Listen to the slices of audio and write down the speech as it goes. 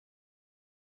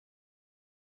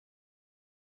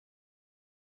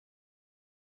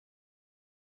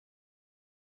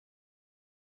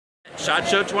SHOT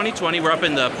Show 2020, we're up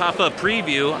in the pop-up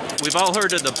preview. We've all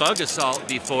heard of the bug assault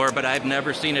before, but I've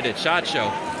never seen it at SHOT Show.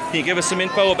 Can you give us some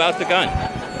info about the gun?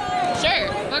 Sure.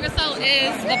 Bug assault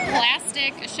is the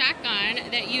plastic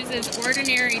shotgun that uses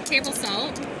ordinary table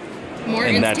salt,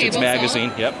 Morgan's and that's table its magazine,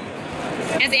 salt, yep.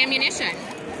 as ammunition.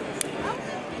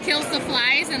 Kills the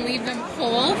flies and leave them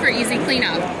whole for easy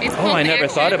cleanup. It's Oh, I never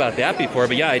thought about that before,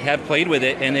 but yeah, I have played with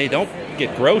it, and they don't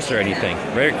get gross or anything.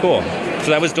 Very cool.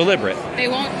 So that was deliberate. They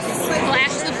won't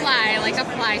splash the fly like a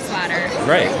fly swatter.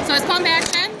 Right. So it's pump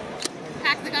action.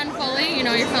 Pack the gun fully. You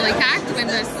know you're fully cocked when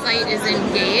the sight is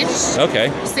engaged. Okay.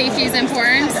 Safety is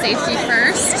important. Safety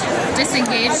first.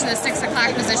 Disengage the 6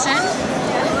 o'clock position.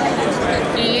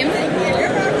 Aim.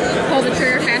 Pull the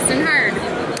trigger fast and hard.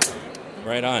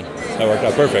 Right on. That worked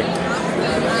out perfect.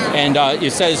 And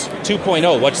it says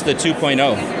 2.0. What's the 2.0?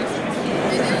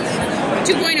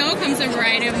 2.0 comes in a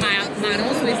variety of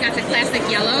models. We've got the classic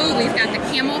yellow, we've got the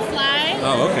camouflage,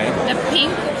 Oh, okay. the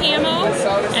pink camo,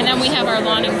 and then we have our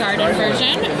lawn and garden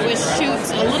version, which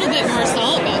shoots a little bit more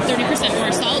salt, about 30%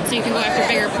 more salt, so you can go after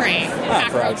bigger prey.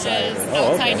 Cockroaches,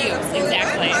 outside use,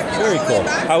 exactly. Very cool.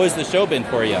 How has the show been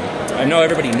for you? I know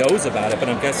everybody knows about it, but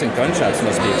I'm guessing gunshots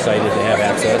must be excited to have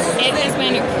access. It has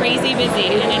been crazy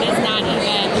busy, and it is not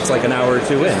even... It's like an hour or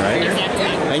two in, right? Exactly.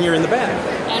 And you're in the back.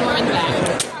 And we're in the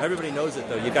back. Everybody knows it,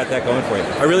 though. You got that going for you.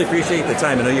 I really appreciate the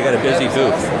time. I know you got a busy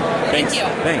booth. Thanks. Thank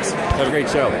you. Thanks. Have a great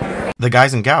show. The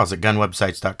guys and gals at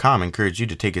gunwebsites.com encourage you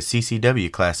to take a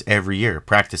CCW class every year,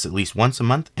 practice at least once a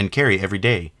month, and carry every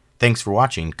day. Thanks for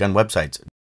watching Gun Websites.